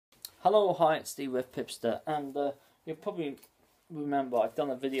Hello, hi, it's Steve with Pipster, and you'll probably remember I've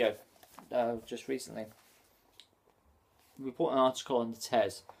done a video just recently. We brought an article on the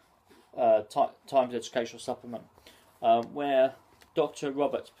TES, Times Educational Supplement, where Professor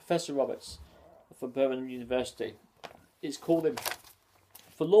Roberts from Birmingham University is calling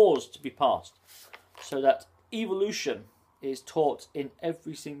for laws to be passed so that evolution is taught in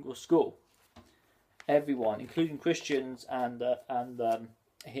every single school. Everyone, including Christians and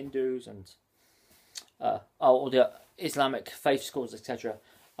Hindus and all the Islamic faith schools, etc.,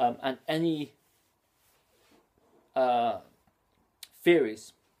 and any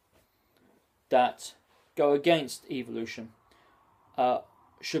theories that go against evolution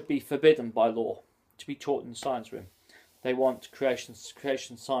should be forbidden by law to be taught in the science room. They want creation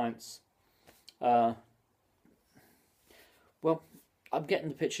science. Well, I'm getting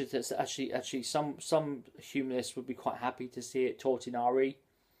the picture that actually some humanists would be quite happy to see it taught in RE,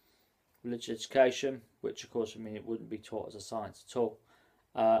 religious education, which of course would mean it wouldn't be taught as a science at all.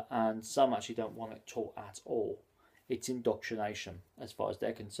 And some actually don't want it taught at all. It's indoctrination as far as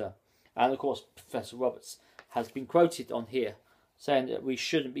they're concerned. And of course, Professor Roberts has been quoted on here saying that we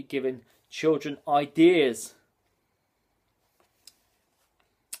shouldn't be giving children ideas.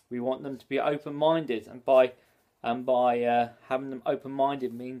 We want them to be open-minded, and by having them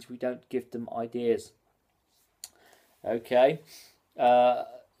open-minded means we don't give them ideas. Okay,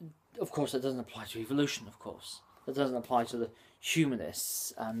 of course that doesn't apply to evolution. Of course, that doesn't apply to the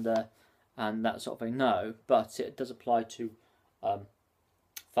humanists and that sort of thing. No, but it does apply to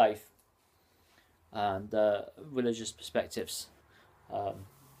faith and religious perspectives,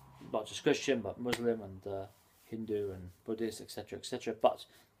 not just Christian but Muslim and Hindu and Buddhist, etc., etc. But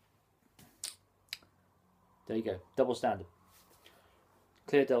there you go, double standard,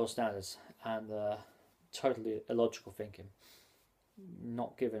 clear double standards, and totally illogical thinking.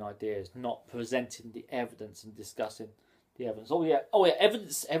 Not giving ideas, not presenting the evidence and discussing the evidence. Oh yeah,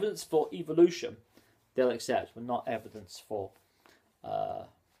 evidence for evolution they'll accept, but not evidence for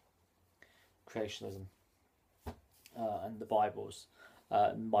creationism and the Bible's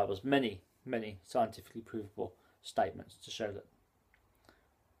many scientifically provable statements to show that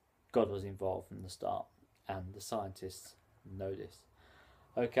God was involved from the start, and the scientists know this.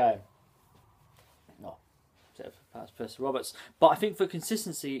 Okay. No, perhaps Professor Roberts, but I think for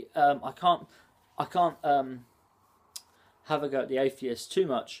consistency, I can't have a go at the atheists too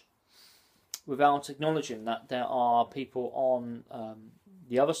much without acknowledging that there are people on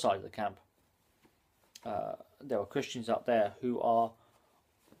the other side of the camp. There are Christians out there who are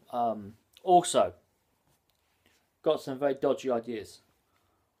also got some very dodgy ideas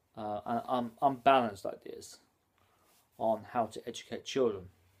and unbalanced ideas on how to educate children.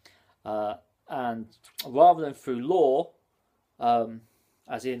 And rather than through law,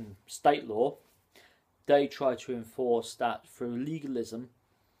 as in state law, they try to enforce that through legalism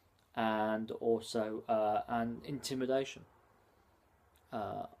and also intimidation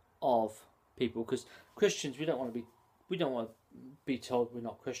of people. Because Christians, we don't want to be told we're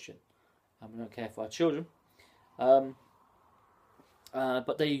not Christian, and we don't care for our children. But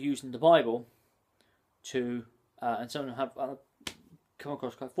they're using the Bible to, and some of them have come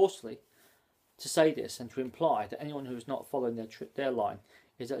across quite forcefully, to say this and to imply that anyone who is not following their line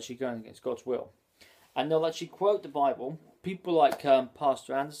is actually going against God's will. And they'll actually quote the Bible. People like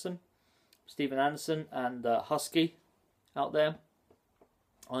Pastor Andersen, Stephen Andersen, and Husky out there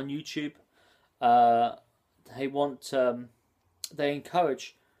on YouTube, they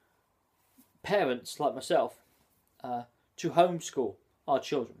encourage parents like myself to homeschool our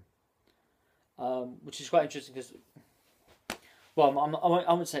children, which is quite interesting because, well, I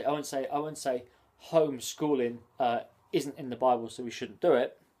wouldn't say homeschooling isn't in the Bible, so we shouldn't do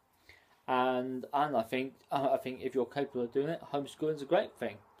it. And I think if you're capable of doing it, homeschooling is a great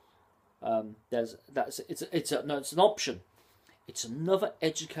thing. It's an option. It's another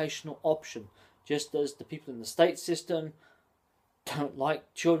educational option. Just as the people in the state system don't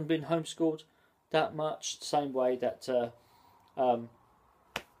like children being homeschooled that much, the same way that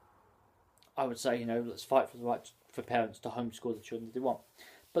I would say, let's fight for the right for parents to homeschool the children that they want.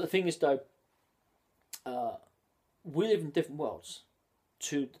 But the thing is, though, we live in different worlds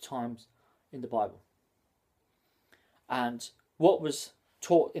to the times in the Bible. And what was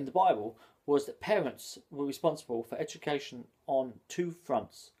taught in the Bible was that parents were responsible for education on two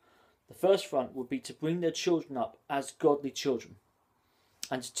fronts. The first front would be to bring their children up as godly children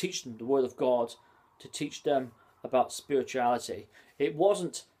and to teach them the Word of God, to teach them about spirituality. It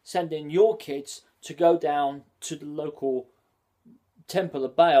wasn't sending your kids to go down to the local temple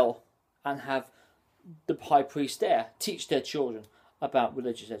of Baal and have the high priest there teach their children about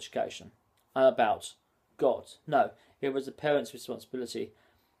religious education and about God. No, it was the parents' responsibility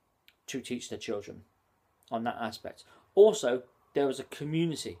to teach their children on that aspect. Also, there was a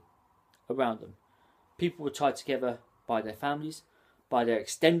community around them. People were tied together by their families, by their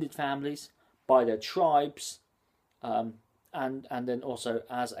extended families, by their tribes, and then also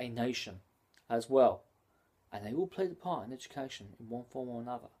as a nation as well. And they all played a part in education in one form or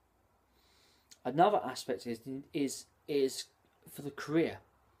another. Another aspect is for the career.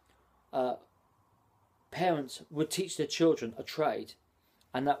 Parents would teach their children a trade,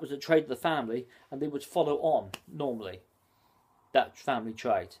 and that was a trade of the family, and they would follow on normally that family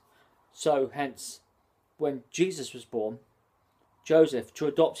trade. So hence, when Jesus was born, Joseph, to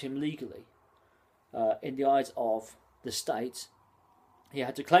adopt him legally in the eyes of the state, he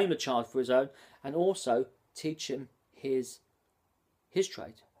had to claim the child for his own and also teach him his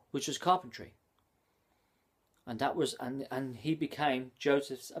trade, which was carpentry. And that was and he became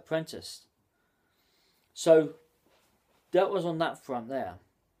Joseph's apprentice. So that was on that front there.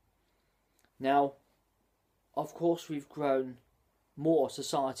 Now, of course, we've grown more.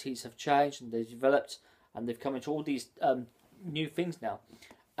 Societies have changed and they've developed and they've come into all these new things now.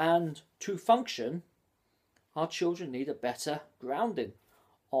 And to function, our children need a better grounding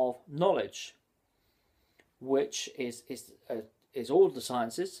of knowledge, which is all the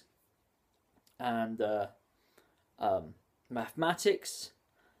sciences and mathematics,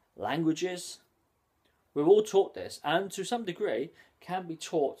 languages. We're all taught this, and to some degree can be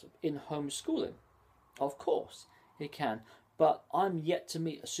taught in homeschooling. Of course, it can. But I'm yet to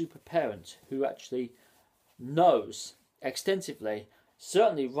meet a super parent who actually knows extensively,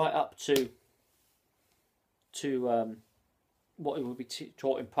 certainly right up to what it would be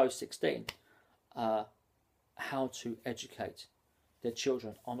taught in post 16, how to educate their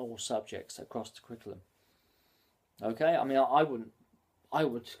children on all subjects across the curriculum. Okay, I mean, I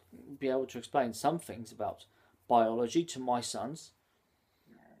would be able to explain some things about biology to my sons,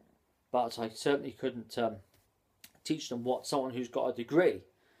 but I certainly couldn't teach them what someone who's got a degree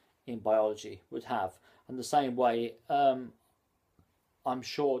in biology would have. And the same way, I'm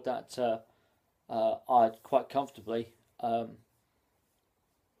sure that I'd quite comfortably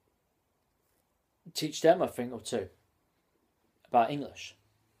teach them a thing or two about English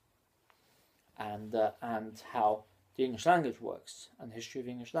and how the English language works and the history of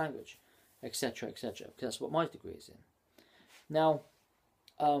the English language, etc., etc. Because that's what my degree is in. Now,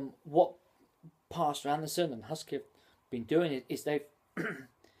 what Pastor Andersen and Husky have been doing is they've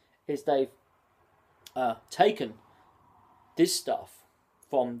taken this stuff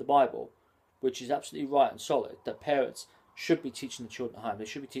from the Bible, which is absolutely right and solid, that parents should be teaching the children at home. They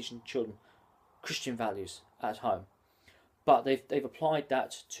should be teaching the children Christian values at home. But they've applied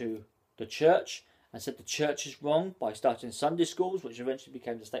that to the church and said the church is wrong by starting Sunday schools, which eventually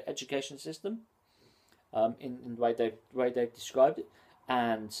became the state education system, in the way they've described it.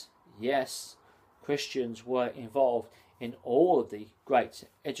 And yes, Christians were involved in all of the great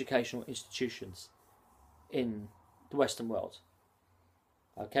educational institutions in the Western world.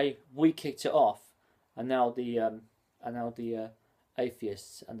 Okay, we kicked it off, and now the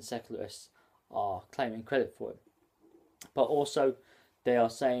atheists and the secularists are claiming credit for it. But also, they are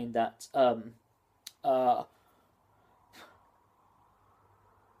saying that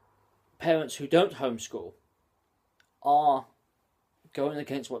parents who don't homeschool are going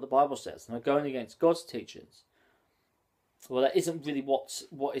against what the Bible says, and are going against God's teachings. Well, that isn't really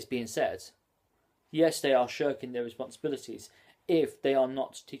what is being said. Yes, they are shirking their responsibilities if they are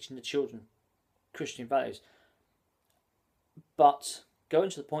not teaching the children Christian values. But going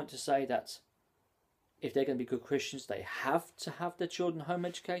to the point to say that if they're going to be good Christians, they have to have their children home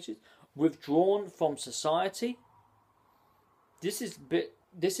educated, withdrawn from society. This is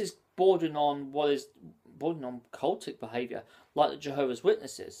bordering on cultic behaviour, like the Jehovah's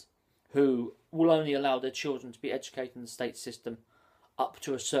Witnesses, who will only allow their children to be educated in the state system up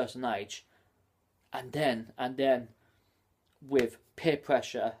to a certain age, and then with peer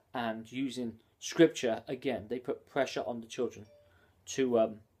pressure and using scripture again, they put pressure on the children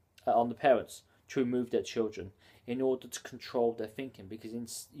on the parents to remove their children in order to control their thinking, because in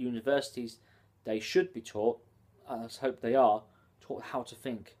universities they should be taught, and I hope they are, taught how to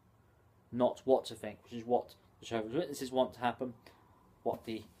think, not what to think, which is what the Jehovah's Witnesses want to happen, what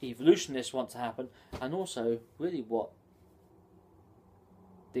the evolutionists want to happen, and also really what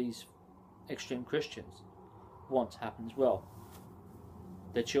these extreme Christians want to happen as well.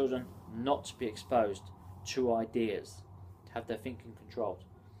 Their children not to be exposed to ideas, to have their thinking controlled,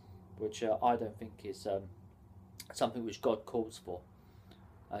 which I don't think is something which God calls for.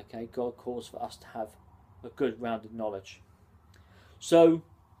 Okay, God calls for us to have a good rounded knowledge. So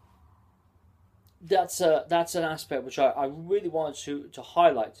that's an aspect which I really wanted to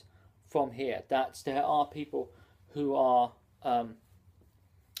highlight from here, that there are people who are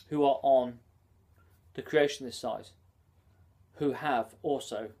on the creationist side who have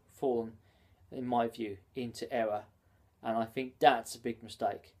also fallen, in my view, into error, and I think that's a big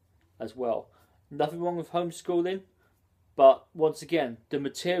mistake as well. Nothing wrong with homeschooling, but once again, the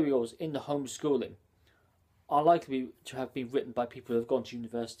materials in the homeschooling are likely to have been written by people who have gone to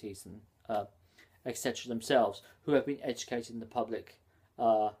universities and etc. themselves, who have been educated in the public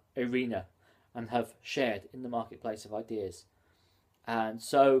arena and have shared in the marketplace of ideas. And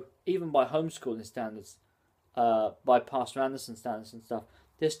so, even by homeschooling standards, by Pastor Andersen standards and stuff,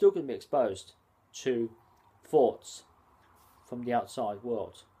 they're still going to be exposed to thoughts from the outside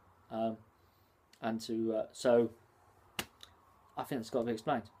world. So, I think it's got to be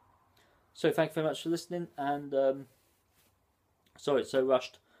explained. So, thank you very much for listening, and sorry it's so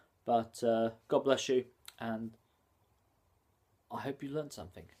rushed, but God bless you, and I hope you learned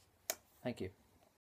something. Thank you.